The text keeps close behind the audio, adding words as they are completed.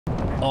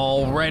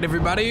Alright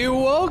everybody,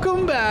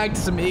 welcome back to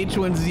some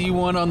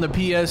H1Z1 on the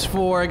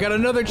PS4. I got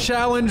another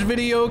challenge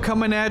video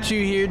coming at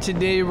you here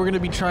today. We're going to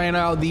be trying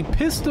out the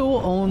pistol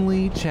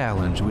only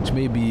challenge, which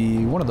may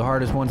be one of the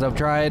hardest ones I've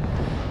tried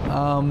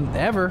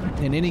ever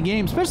in any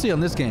game, especially on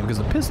this game, because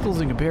the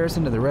pistols in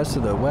comparison to the rest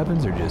of the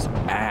weapons are just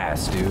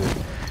ass, dude.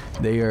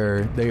 They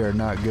are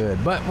not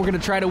good. But we're going to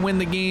try to win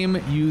the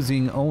game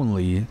using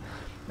only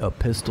a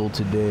pistol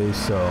today,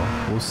 so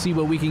we'll see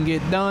what we can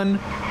get done.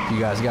 If you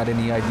guys got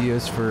any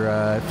ideas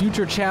for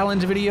future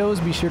challenge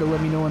videos, be sure to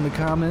let me know in the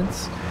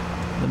comments.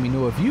 Let me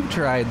know if you've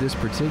tried this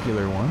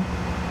particular one.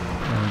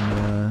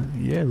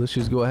 And yeah, let's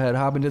just go ahead and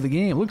hop into the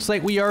game. Looks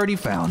like we already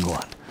found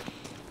one.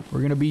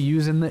 We're gonna be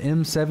using the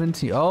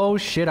M17. Oh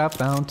shit, I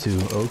found two.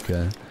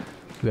 Okay,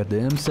 we got the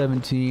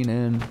M17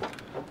 and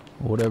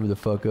whatever the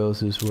fuck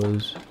else this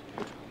was.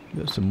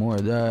 Got some more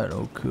of that.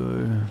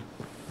 Okay.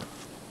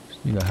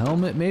 Need a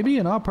helmet maybe,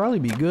 and I'll probably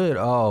be good.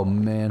 Oh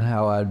man,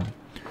 how I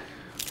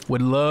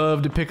would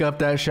love to pick up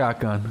that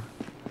shotgun.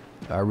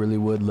 I really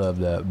would love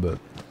that, but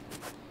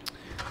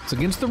it's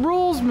against the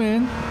rules,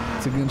 man.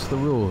 It's against the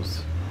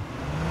rules.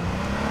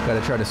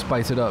 Gotta try to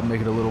spice it up,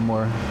 make it a little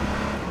more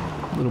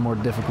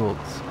difficult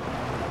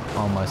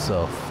on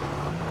myself.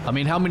 I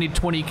mean, how many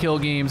 20 kill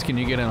games can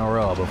you get in a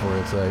row before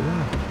it's like,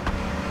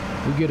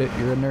 yeah, we get it,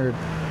 you're a nerd.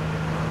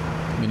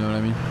 You know what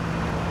I mean?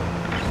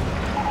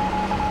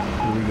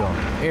 Here we go.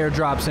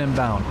 Airdrops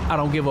inbound. I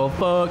don't give a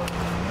fuck.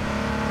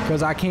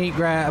 Because I can't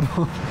grab.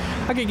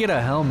 I could get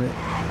a helmet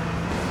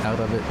out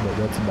of it, but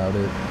that's about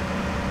it.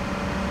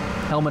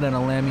 Helmet and a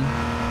Lammy.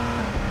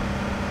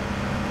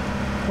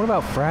 What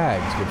about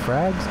frags? Would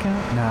frags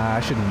count? Nah, I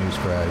shouldn't use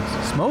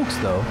frags. Smokes,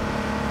 though.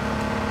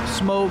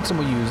 Smokes, I'm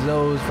gonna use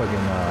those.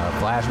 Fucking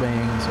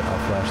flashbangs.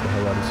 I'll flash the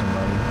hell out of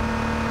somebody.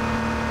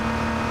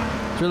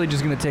 It's really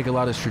just gonna take a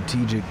lot of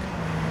strategic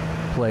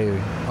play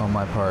on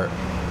my part.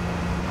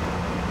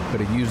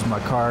 Gotta use my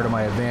car to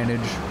my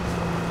advantage.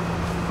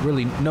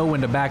 Really know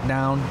when to back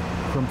down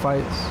from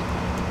fights.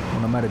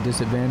 When I'm at a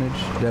disadvantage,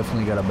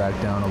 definitely gotta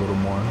back down a little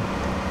more.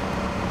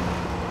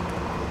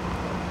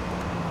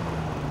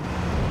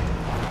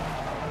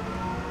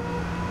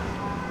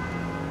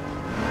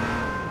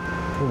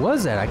 What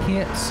was that? I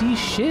can't see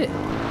shit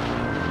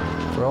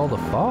for all the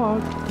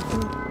fog.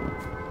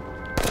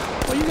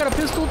 Oh, you got a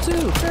pistol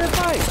too. Fair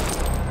fight.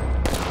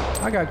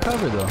 I got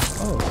cover though.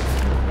 Oh.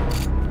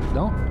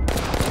 Don't.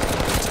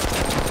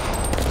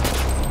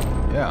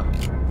 Yeah.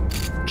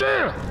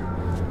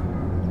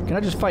 Can I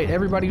just fight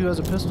everybody who has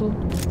a pistol?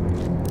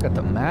 Got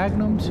the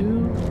Magnum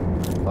too?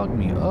 Fuck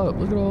me up.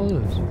 Look at all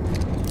this.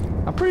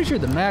 I'm pretty sure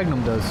the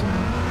Magnum does some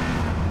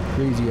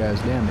crazy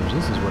ass damage.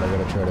 This is what I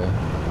gotta try to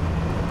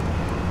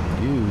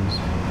use.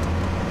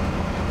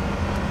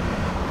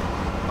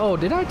 Oh,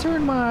 did I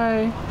turn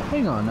my...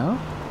 Hang on now.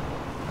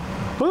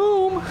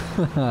 Boom!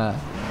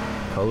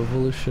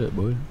 Colorful as shit,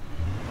 boy.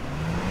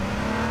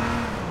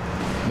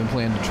 Been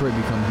playing Detroit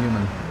Become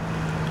Human.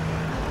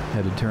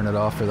 Had to turn it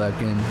off for that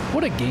game.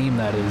 What a game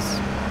that is.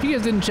 If you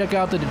guys didn't check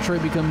out the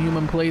Detroit Become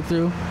Human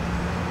playthrough,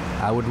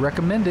 I would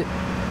recommend it.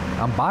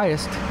 I'm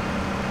biased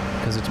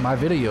because it's my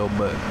video,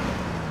 but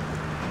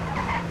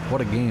what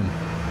a game.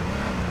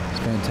 It's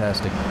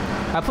fantastic.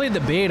 I played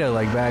the beta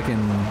like back in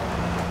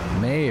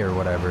May or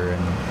whatever,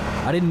 and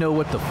I didn't know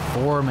what the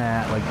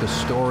format, like the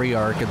story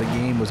arc of the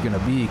game was gonna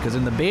be, because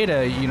in the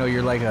beta, you know,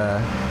 you're like a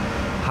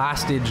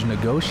hostage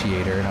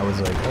negotiator, and I was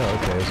like, oh,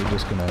 okay, is it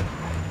just gonna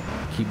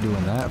keep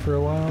doing that for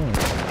a while?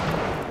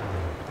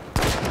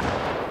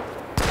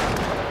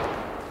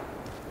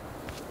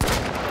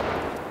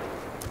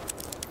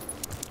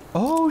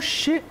 Oh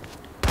shit!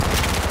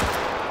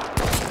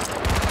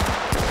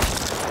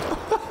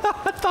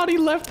 I thought he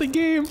left the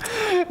game.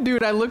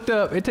 Dude, I looked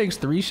up. It takes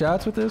 3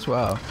 shots with this?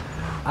 Wow.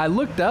 I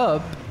looked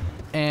up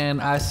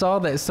and I saw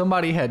that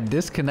somebody had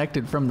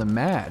disconnected from the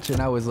match, and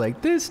I was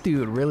like, this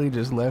dude really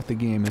just left the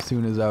game as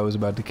soon as I was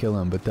about to kill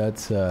him, but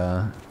that's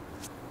not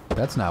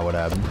what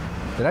happened.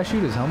 Did I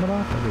shoot his helmet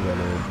off? I think I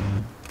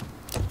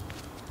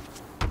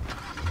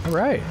did.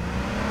 Alright.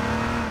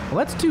 Well,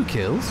 that's 2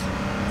 kills.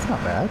 That's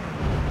not bad.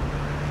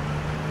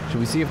 Should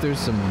we see if there's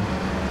some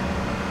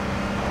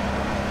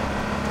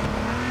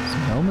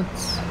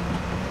helmets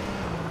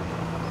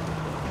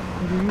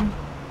over here?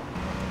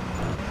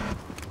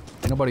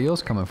 Ain't nobody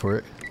else coming for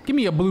it. Give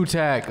me a blue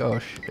tack. Oh,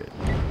 shit.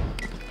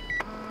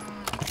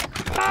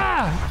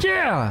 Ah!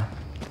 Yeah!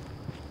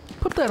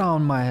 Put that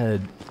on my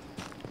head.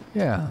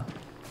 Yeah.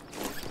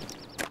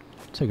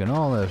 Taking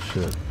all that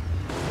shit.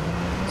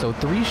 So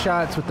 3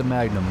 shots with the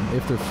Magnum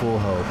if they're full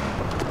health.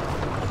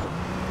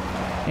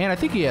 And I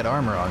think he had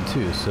armor on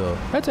too, so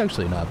that's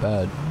actually not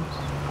bad.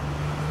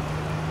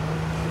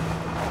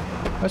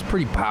 That's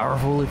pretty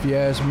powerful if you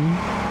ask me.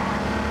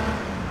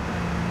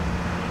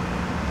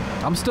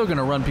 I'm still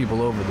gonna run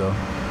people over though,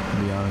 to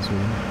be honest with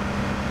you.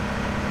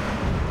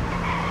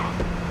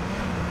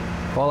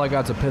 If all I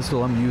got's a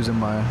pistol, I'm using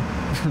my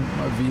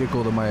my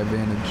vehicle to my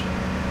advantage.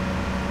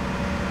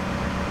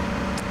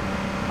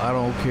 I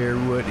don't care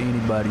what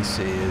anybody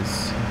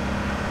says.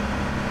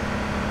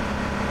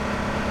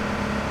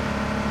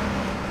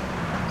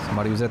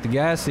 Somebody was at the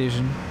gas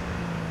station.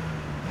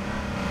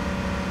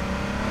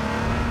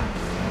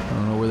 I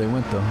don't know where they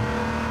went though.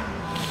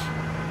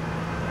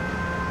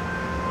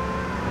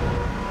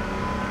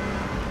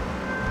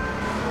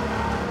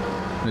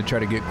 I'm gonna try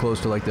to get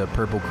close to like the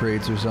purple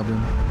crates or something.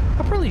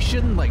 I probably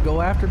shouldn't like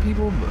go after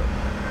people, but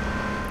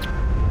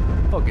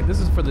fuck it, this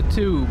is for the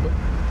tube.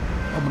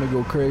 I'm gonna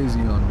go crazy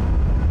on them.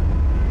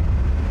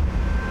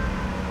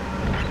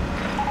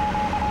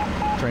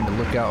 Trying to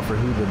look out for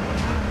who the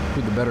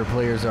better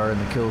players are in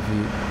the kill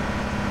feed.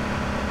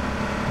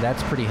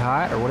 That's pretty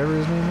hot, or whatever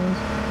his name was.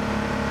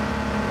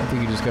 I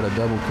think he just got a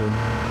double kill.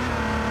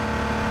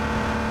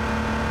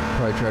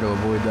 Probably try to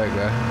avoid that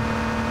guy.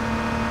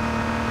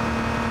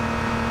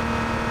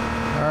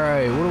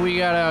 Alright, what do we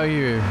got out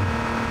here?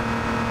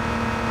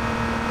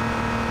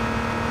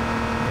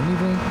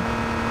 Anything?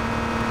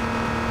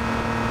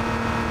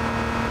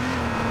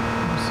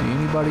 Don't see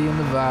anybody in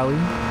the valley.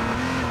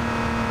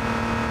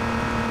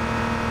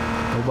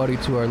 Nobody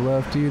to our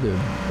left either.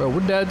 Bro,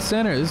 we're dead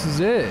center. This is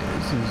it.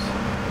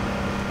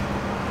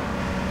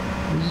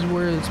 This is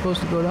where it's supposed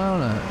to go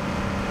down at.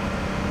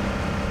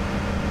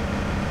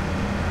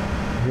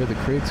 I hear the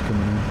crates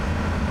coming in.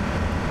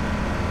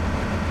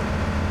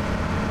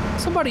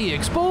 Somebody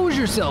expose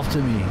yourself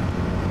to me.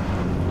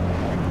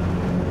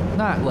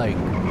 Not like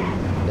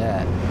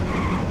that.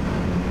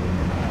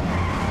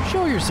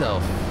 Show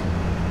yourself.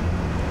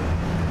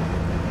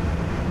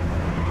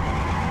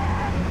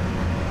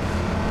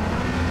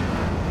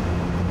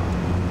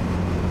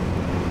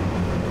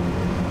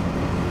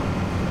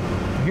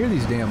 I hear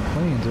these damn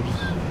planes. They're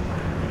just...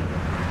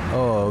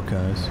 Oh, okay,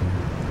 I see.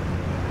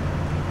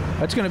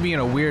 That's gonna be in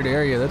a weird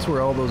area. That's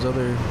where all those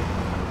other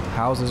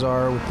houses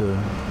are with the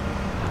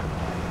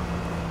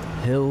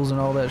hills and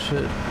all that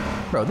shit.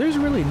 Bro, there's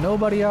really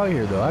nobody out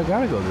here though. I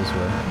gotta go this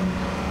way.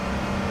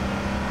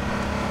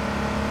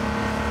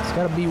 It's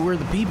gotta be where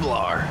the people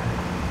are.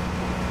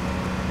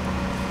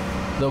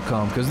 They'll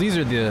come, because these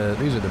are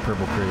the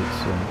purple crates,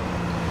 so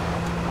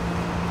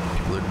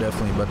people are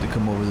definitely about to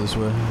come over this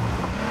way.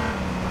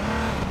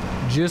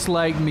 Just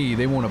like me,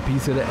 they want a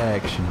piece of the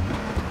action.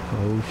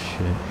 Oh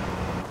shit.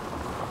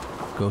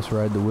 Ghost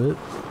ride the whip.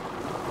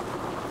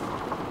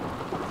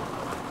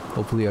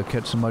 Hopefully I'll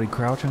catch somebody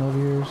crouching over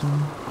here or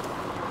something.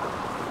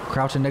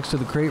 Crouching next to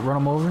the crate, run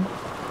them over.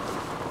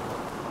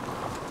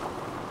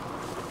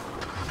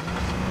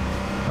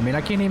 I mean,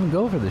 I can't even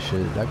go for this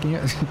shit. I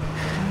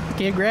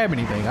can't grab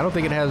anything. I don't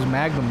think it has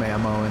magnum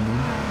ammo in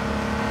there.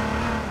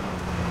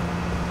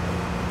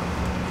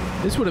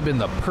 This would have been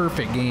the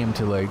perfect game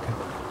to like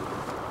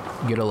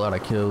get a lot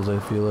of kills, I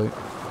feel like.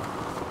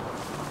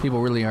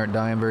 People really aren't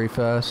dying very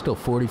fast. Still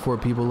 44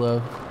 people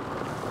left.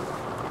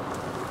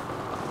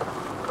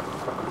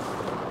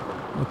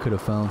 I could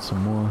have found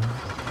some more.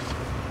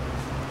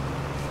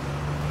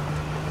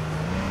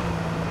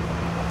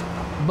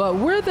 But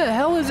where the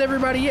hell is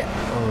everybody at?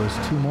 Oh,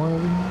 there's 2 more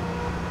over here?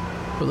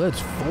 But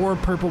that's 4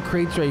 purple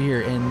crates right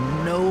here,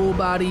 and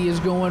nobody is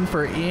going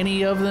for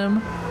any of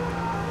them?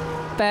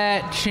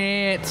 Fat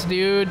chance,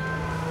 dude.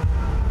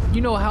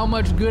 You know how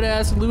much good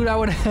ass loot I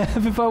would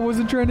have if I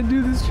wasn't trying to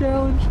do this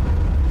challenge?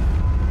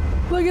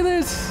 Look at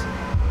this.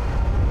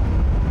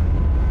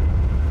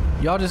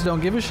 Y'all just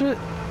don't give a shit?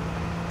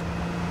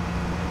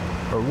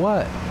 Or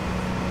what?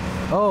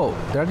 Oh,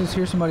 did I just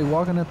hear somebody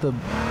walking at the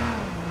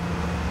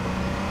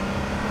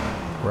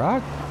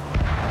rock?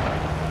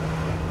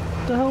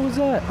 What the hell was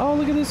that? Oh,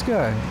 look at this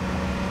guy.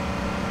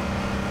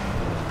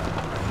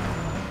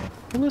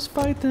 Well, let's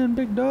fight then,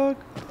 big dog.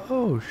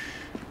 Oh,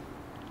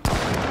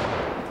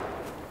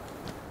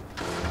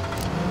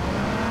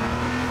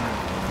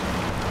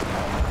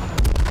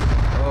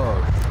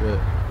 oh, shit.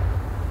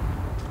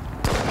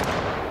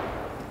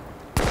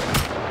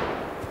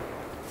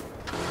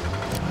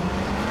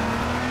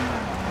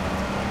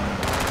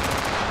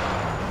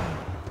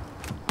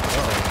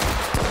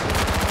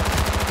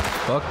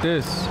 Fuck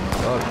this.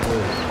 Fuck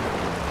this.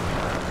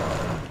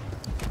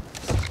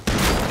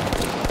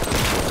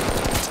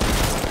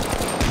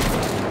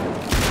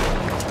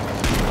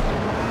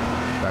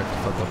 Back the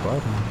fuck up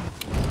out here.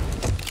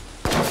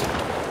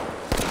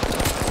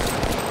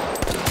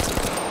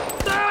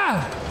 Ah!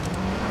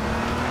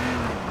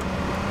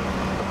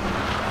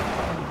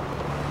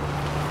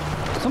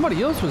 Somebody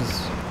else was...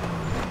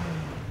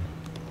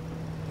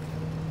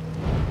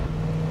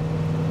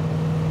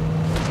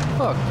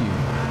 Fuck you.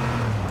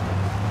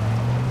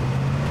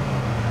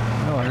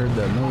 I heard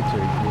that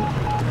military kid.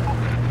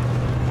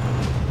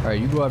 Alright,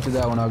 you go after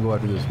that one, I'll go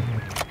after this one.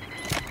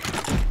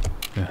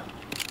 Yeah.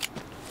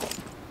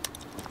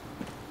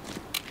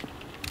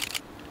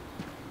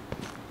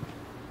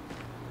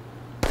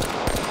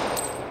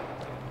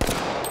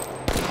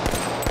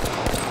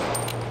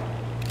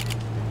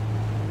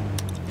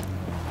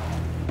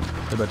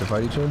 They're about to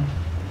fight each other?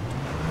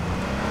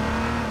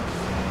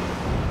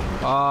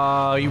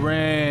 Oh, he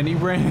ran,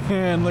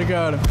 look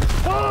at him.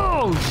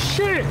 Oh,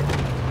 shit!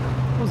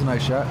 That was a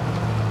nice shot.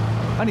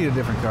 I need a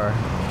different car.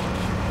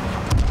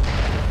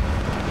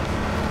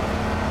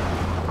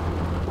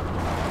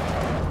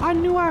 I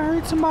knew I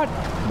heard somebody.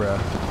 Bruh.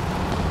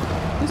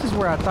 This is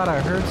where I thought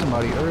I heard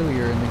somebody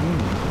earlier in the game.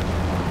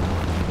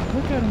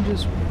 Look at him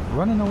just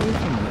running away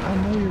from me. I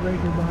know you're right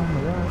here behind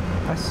the rock.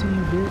 I see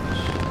you, bitch.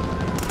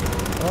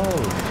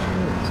 Oh,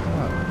 shit.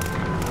 Stop.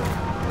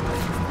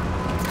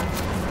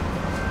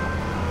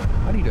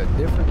 I need a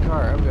different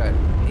car. I've got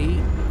 8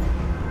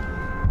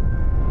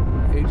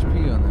 HP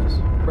on this.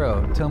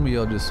 Bro, tell me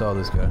y'all just saw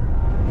this guy.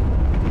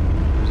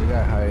 There's a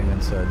guy hiding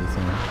inside the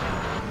thing.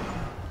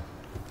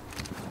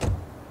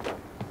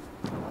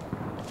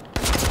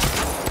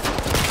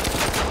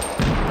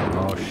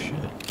 Oh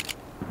shit.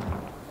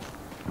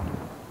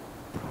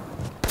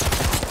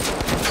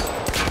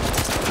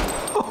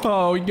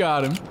 Oh, we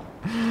got him.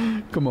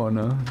 Come on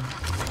now.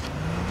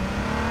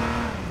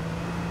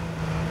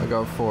 I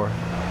got 4.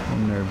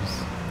 I'm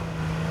nervous.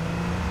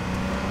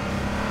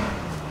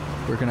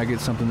 Where can I get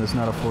something that's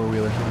not a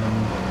 4-wheeler?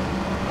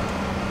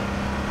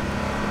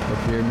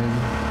 Up here maybe?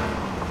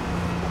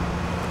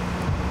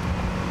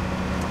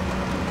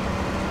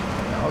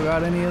 Y'all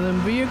got any of them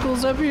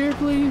vehicles up here,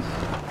 please?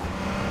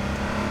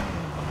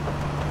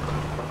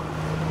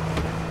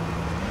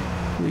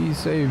 Please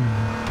save me.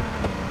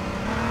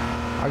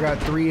 I got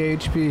 3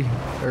 HP,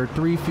 or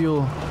 3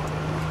 fuel.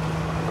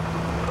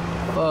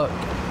 Fuck.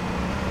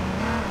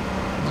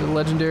 There's a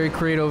legendary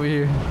crate over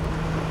here.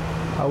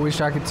 I wish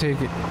I could take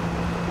it.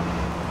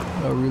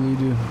 I really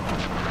do.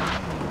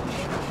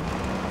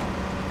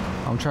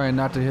 I'm trying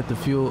not to hit the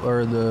fuel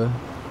or the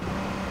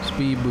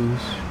speed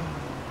boost.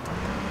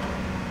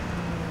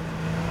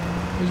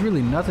 There's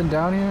really nothing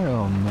down here?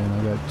 Oh man,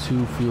 I got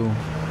 2 fuel.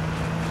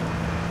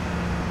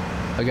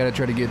 I gotta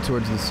try to get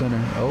towards the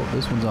center. Oh,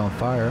 this one's on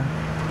fire.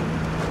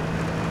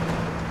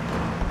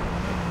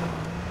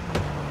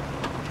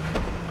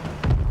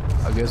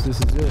 I guess this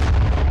is it.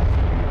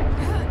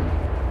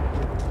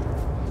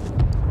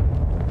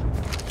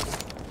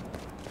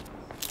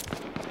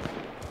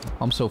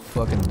 I'm so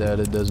fucking dead,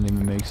 it doesn't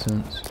even make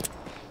sense.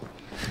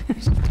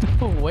 There's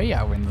no way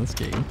I win this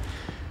game.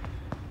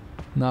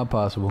 Not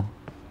possible.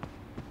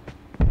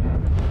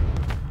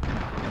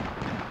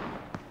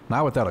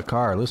 Not without a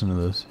car, listen to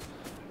this.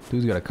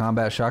 Dude's got a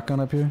combat shotgun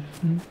up here.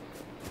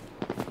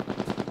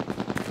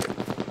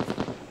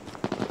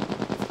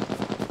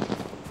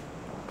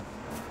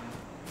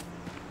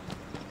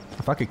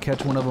 If I could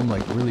catch one of them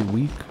like really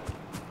weak.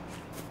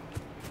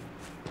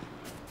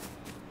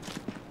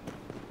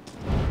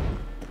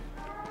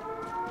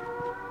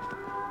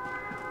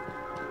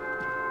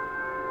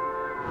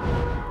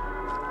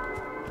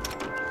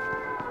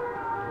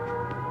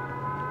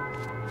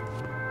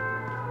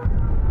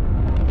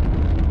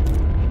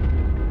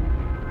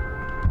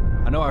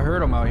 I know I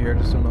heard them out here, I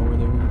just don't know where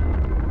they went.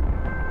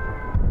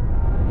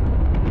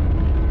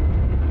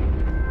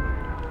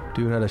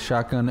 Dude had a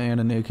shotgun and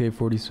an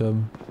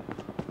AK-47.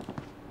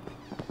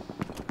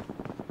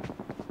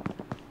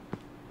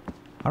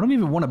 I don't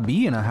even want to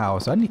be in a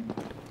house. I need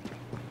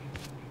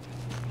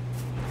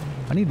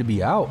to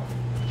be out.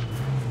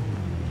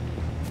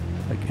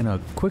 Like in a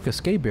quick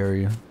escape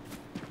area.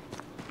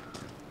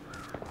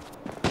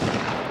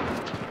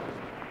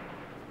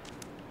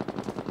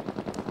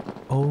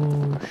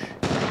 Oh shit.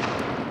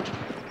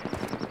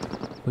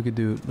 Look at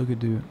dude, look at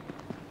dude.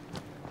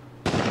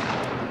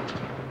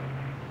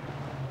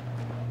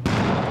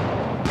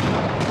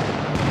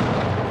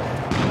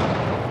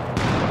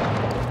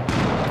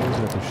 There's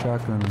like a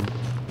shotgun.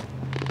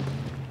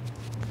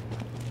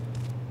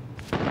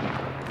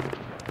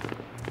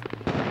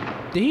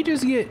 Did he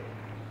just get...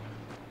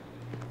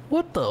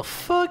 What the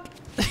fuck?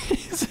 He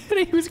said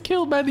he was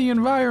killed by the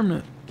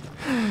environment.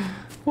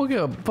 What,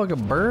 a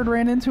fucking bird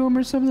ran into him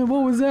or something?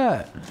 What was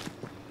that?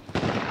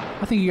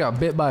 I think he got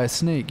bit by a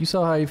snake. You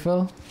saw how he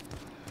fell?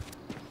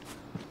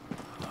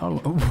 I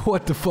don't know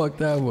what the fuck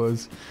that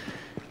was.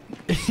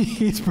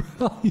 He's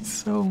probably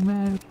so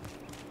mad.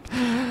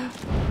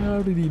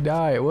 How did he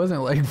die? It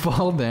wasn't like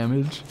fall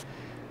damage.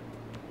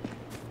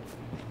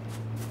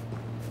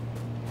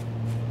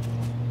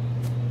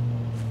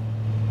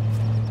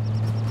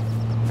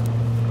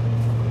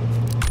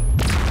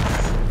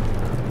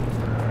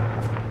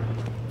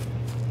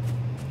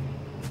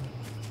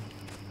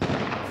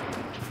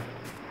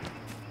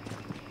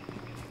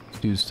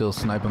 Dude's still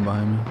sniping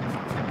behind me.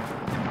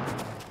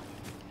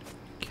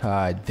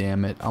 God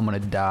damn it. I'm gonna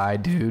die,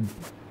 dude.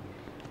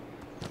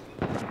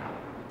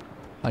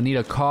 I need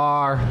a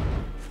car.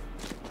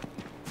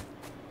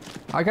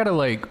 I gotta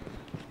like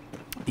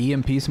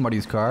EMP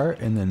somebody's car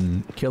and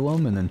then kill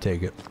them and then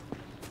take it.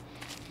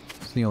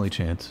 It's the only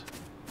chance.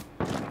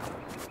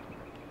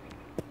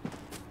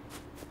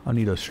 I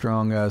need a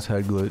strong ass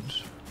head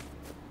glitch.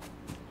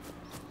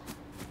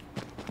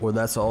 Or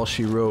that's all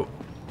she wrote.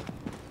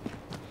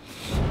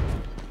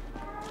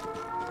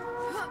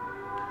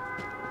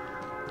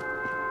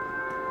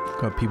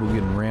 Got people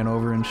getting ran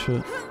over and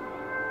shit.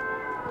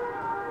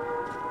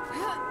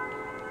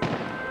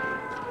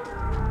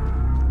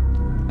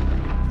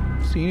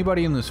 See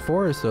anybody in this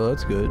forest though,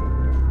 that's good.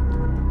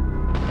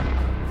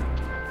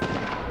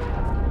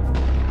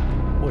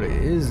 What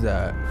is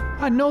that?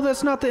 I know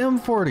that's not the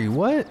M40,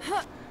 what?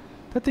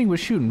 That thing was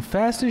shooting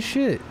fast as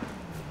shit.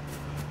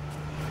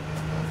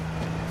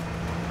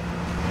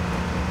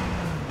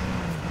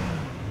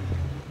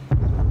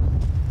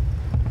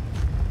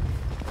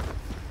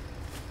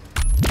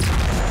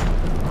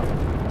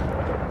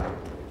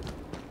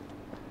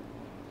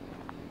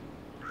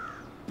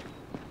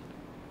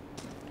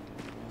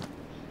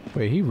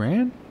 Wait, he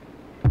ran?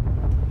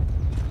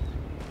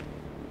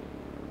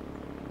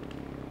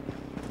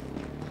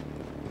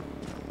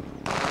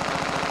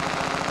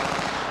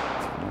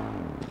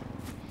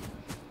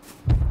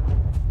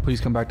 Please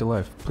come back to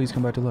life. Please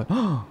come back to life.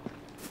 Ah!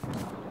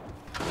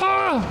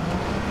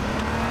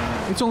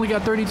 It's only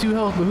got 32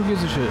 health, but who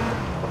gives a shit?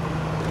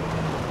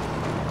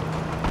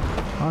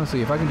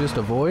 Honestly, if I can just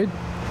avoid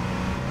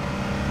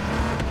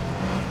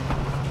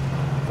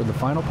for the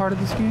final part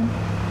of this game.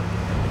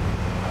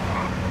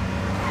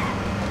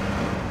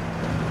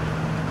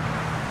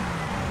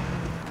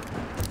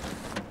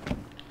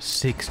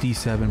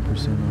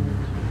 $67% on this.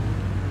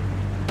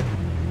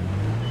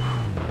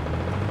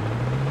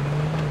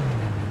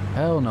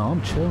 Hell no,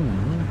 I'm chilling,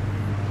 man.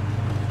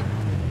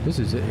 This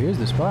is it. Here's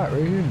the spot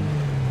right here.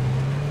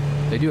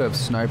 They do have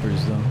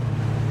snipers though.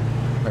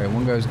 Alright,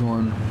 one guy's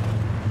going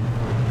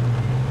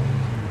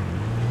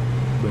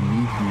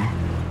beneath me.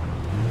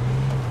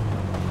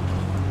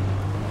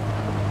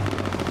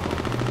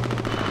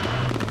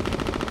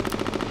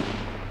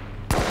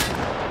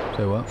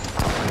 Say what?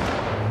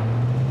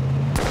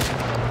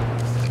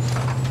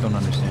 Don't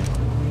understand.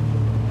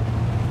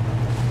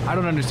 I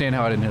don't understand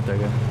how I didn't hit that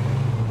guy.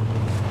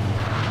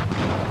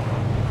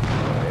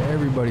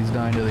 Everybody's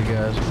dying to the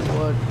gas.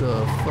 What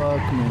the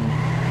fuck, man?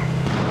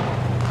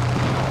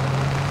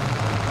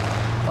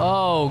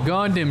 Oh,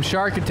 gunned him.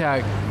 Shark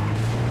attack.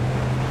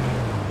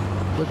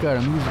 Look at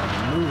him. He's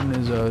looting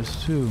his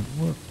ass, too.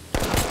 What?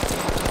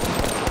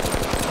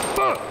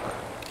 Fuck!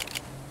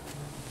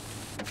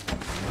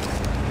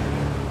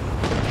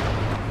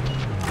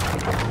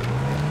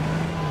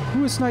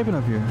 Who is sniping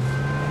up here?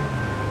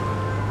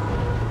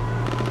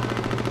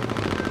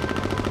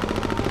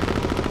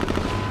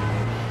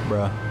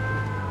 Bruh.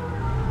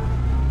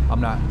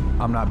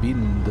 I'm not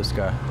beating this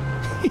guy.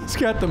 He's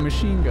got the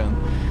machine gun.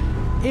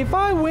 If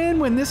I win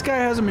when this guy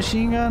has a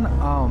machine gun,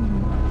 oh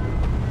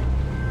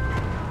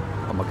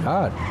my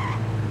god.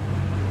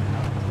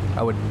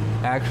 I would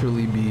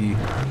actually be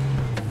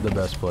the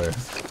best player.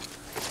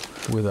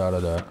 Without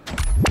a doubt.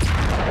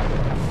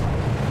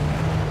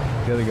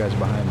 The other guy's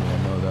behind me, I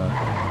know that.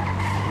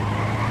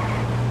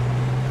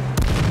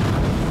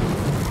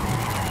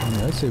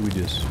 Yeah, I'd say we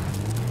just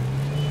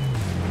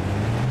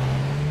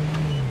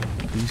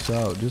peace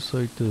out, just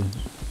like this.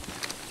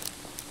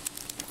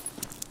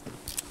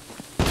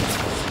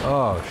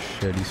 Oh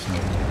shit, he's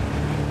sniping.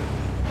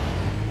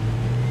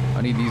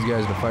 I need these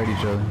guys to fight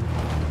each other.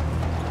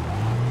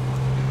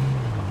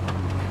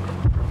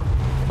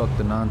 Fuck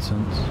the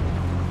nonsense.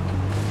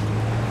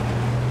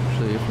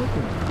 Actually, if we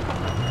could...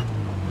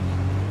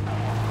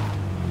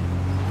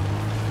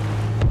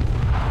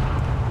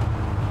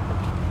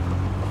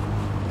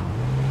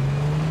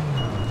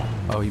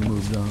 Oh, he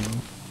moved on.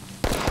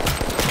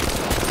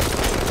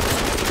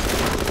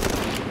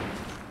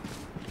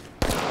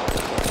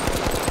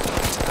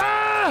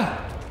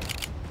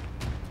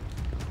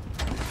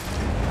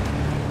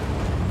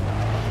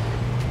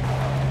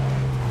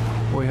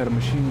 Boy had a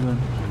machine gun.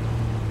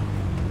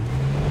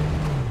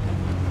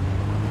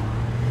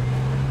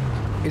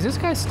 Is this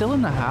guy still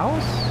in the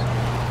house?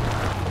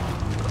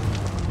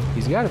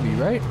 He's gotta be,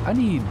 right? I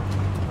need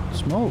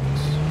smokes.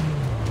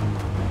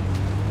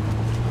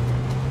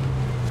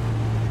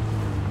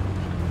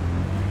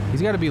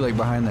 He's gotta be like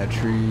behind that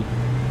tree.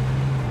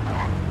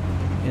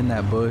 In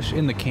that bush.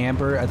 In the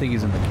camper. I think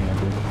he's in the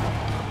camper.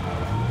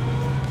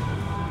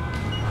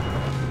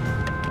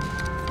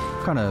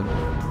 What kind of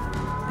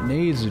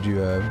nades did you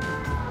have?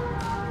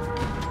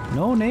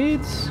 No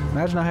nades?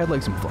 Imagine I had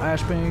like some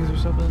flashbangs or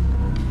something.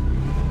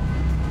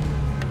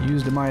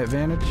 Used to my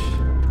advantage.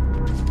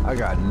 I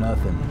got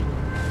nothing.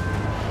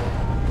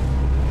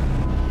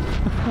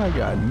 I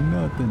got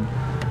nothing.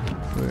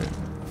 Wait,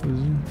 what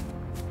is it?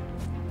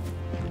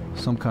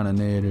 Some kind of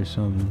nade or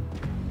something.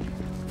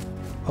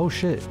 Oh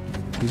shit.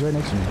 He's right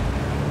next to me.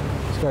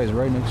 This guy's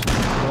right next to me.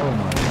 Oh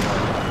my god.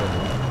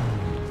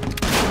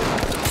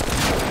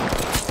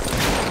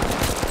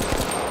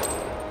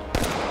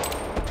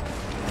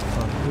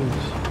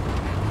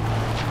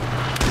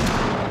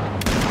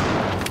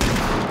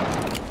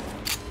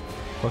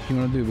 What you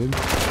wanna do, baby?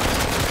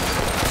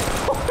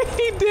 Oh,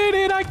 he did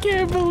it! I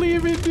can't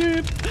believe it,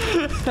 dude!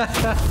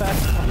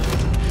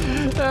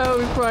 That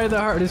was probably the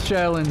hardest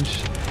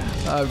challenge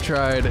I've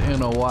tried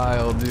in a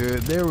while,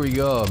 dude. There we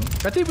go.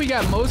 I think we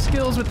got most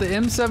kills with the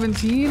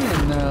M17,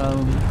 and I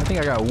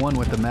think I got one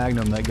with the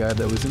Magnum, that guy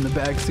that was in the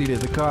backseat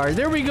of the car.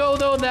 There we go,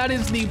 though. That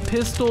is the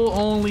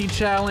pistol-only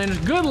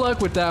challenge. Good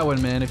luck with that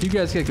one, man. If you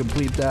guys can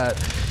complete that,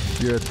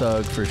 you're a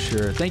thug for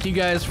sure. Thank you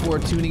guys for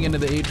tuning into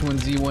the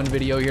H1Z1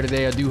 video here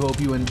today. I do hope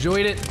you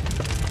enjoyed it.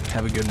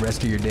 Have a good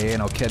rest of your day,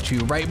 and I'll catch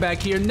you right back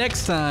here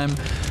next time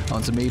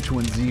on some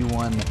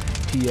H1Z1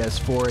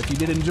 PS4. If you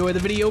did enjoy the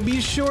video, be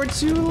sure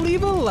to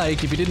leave a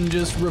like. If you didn't,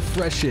 just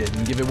refresh it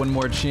and give it one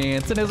more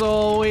chance. And as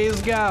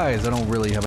always, guys, I don't really have